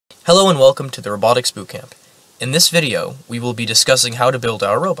Hello and welcome to the Robotics Bootcamp. In this video, we will be discussing how to build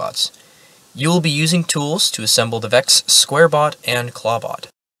our robots. You will be using tools to assemble the VEX squarebot and clawbot.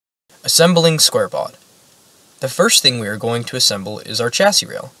 Assembling squarebot. The first thing we are going to assemble is our chassis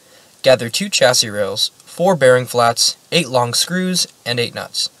rail. Gather 2 chassis rails, 4 bearing flats, 8 long screws, and 8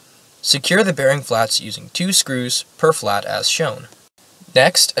 nuts. Secure the bearing flats using 2 screws per flat as shown.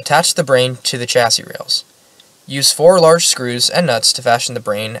 Next, attach the brain to the chassis rails. Use 4 large screws and nuts to fashion the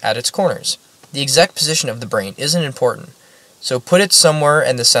brain at its corners. The exact position of the brain isn't important, so put it somewhere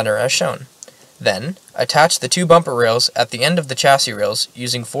in the center as shown. Then, attach the 2 bumper rails at the end of the chassis rails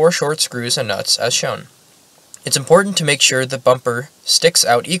using 4 short screws and nuts as shown. It's important to make sure the bumper sticks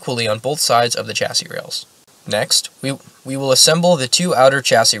out equally on both sides of the chassis rails. Next, we will assemble the 2 outer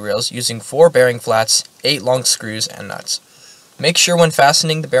chassis rails using 4 bearing flats, 8 long screws, and nuts. Make sure when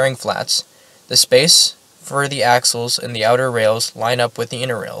fastening the bearing flats, the space for the axles in the outer rails line up with the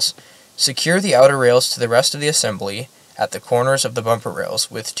inner rails. Secure the outer rails to the rest of the assembly at the corners of the bumper rails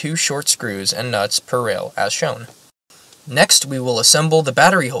with 2 short screws and nuts per rail as shown. Next, we will assemble the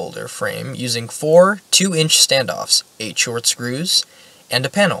battery holder frame using 4 2-inch standoffs, 8 short screws, and a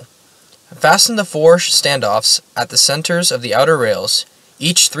panel. Fasten the 4 standoffs at the centers of the outer rails,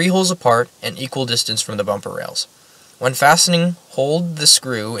 each 3 holes apart and equal distance from the bumper rails. When fastening, hold the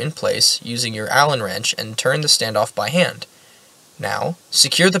screw in place using your Allen wrench and turn the standoff by hand. Now,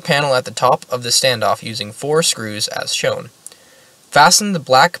 secure the panel at the top of the standoff using 4 screws as shown. Fasten the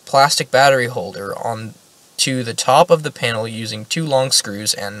black plastic battery holder to the top of the panel using 2 long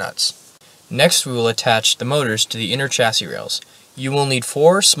screws and nuts. Next, we will attach the motors to the inner chassis rails. You will need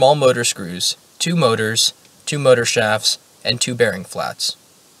 4 small motor screws, 2 motors, 2 motor shafts, and 2 bearing flats.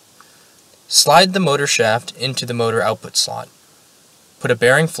 Slide the motor shaft into the motor output slot. Put a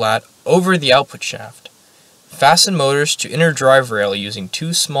bearing flat over the output shaft. Fasten motors to inner drive rail using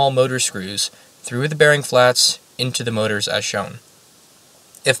 2 small motor screws through the bearing flats into the motors as shown.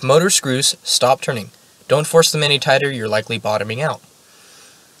 If motor screws stop turning, don't force them any tighter, you're likely bottoming out.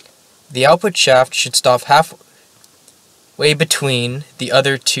 The output shaft should stop halfway between the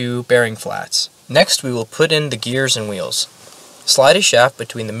other 2 bearing flats. Next, we will put in the gears and wheels. Slide a shaft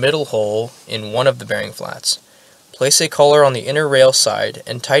between the middle hole in one of the bearing flats. Place a collar on the inner rail side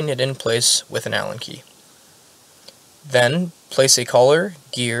and tighten it in place with an Allen key. Then, place a collar,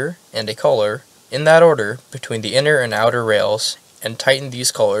 gear, and a collar, in that order, between the inner and outer rails, and tighten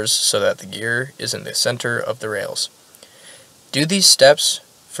these collars so that the gear is in the center of the rails. Do these steps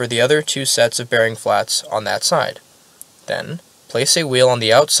for the other 2 sets of bearing flats on that side. Then, place a wheel on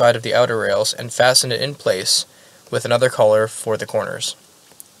the outside of the outer rails and fasten it in place with another collar for the corners.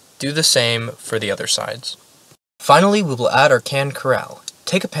 Do the same for the other sides. Finally, we will add our can corral.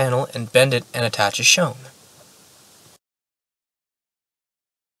 Take a panel and bend it and attach as shown.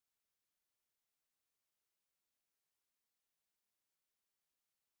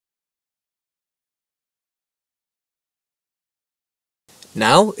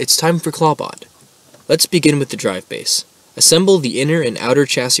 Now, it's time for clawbot. Let's begin with the drive base. Assemble the inner and outer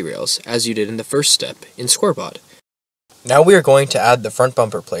chassis rails as you did in the first step in squarebot. Now we are going to add the front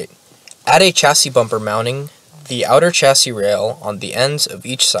bumper plate. Add a chassis bumper mounting the outer chassis rail on the ends of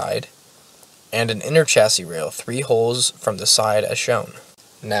each side, and an inner chassis rail 3 holes from the side as shown.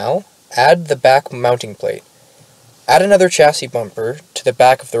 Now, add the back mounting plate. Add another chassis bumper to the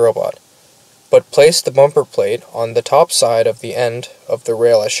back of the robot, but place the bumper plate on the top side of the end of the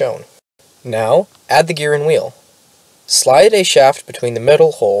rail as shown. Now, add the gear and wheel. Slide a shaft between the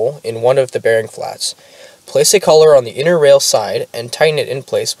middle hole in one of the bearing flats. Place a collar on the inner rail side and tighten it in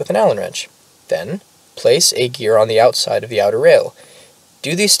place with an Allen wrench. Then, place a gear on the outside of the outer rail.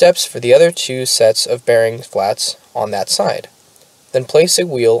 Do these steps for the other 2 sets of bearing flats on that side. Then place a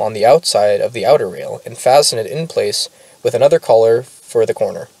wheel on the outside of the outer rail and fasten it in place with another collar for the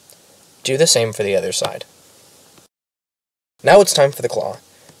corner. Do the same for the other side. Now it's time for the claw.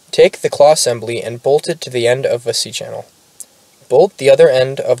 Take the claw assembly and bolt it to the end of a C-channel. Bolt the other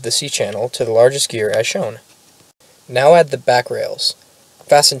end of the C-channel to the largest gear as shown. Now add the back rails.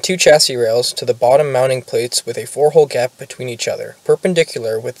 Fasten 2 chassis rails to the bottom mounting plates with a 4-hole gap between each other,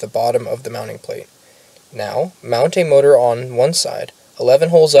 perpendicular with the bottom of the mounting plate. Now, mount a motor on one side, 11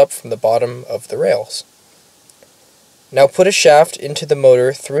 holes up from the bottom of the rails. Now put a shaft into the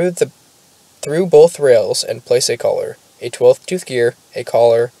motor through both rails and place a collar, a 12th tooth gear, a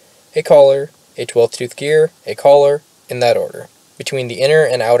collar, a 12th tooth gear, a collar, in that order, between the inner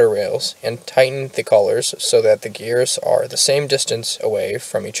and outer rails, and tighten the collars so that the gears are the same distance away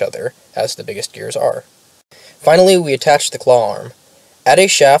from each other as the biggest gears are. Finally, we attach the claw arm. Add a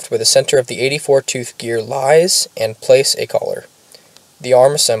shaft where the center of the 84-tooth gear lies and place a collar. the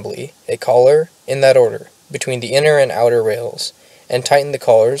arm assembly, a collar, in that order, between the inner and outer rails, and tighten the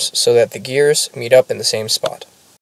collars so that the gears meet up in the same spot.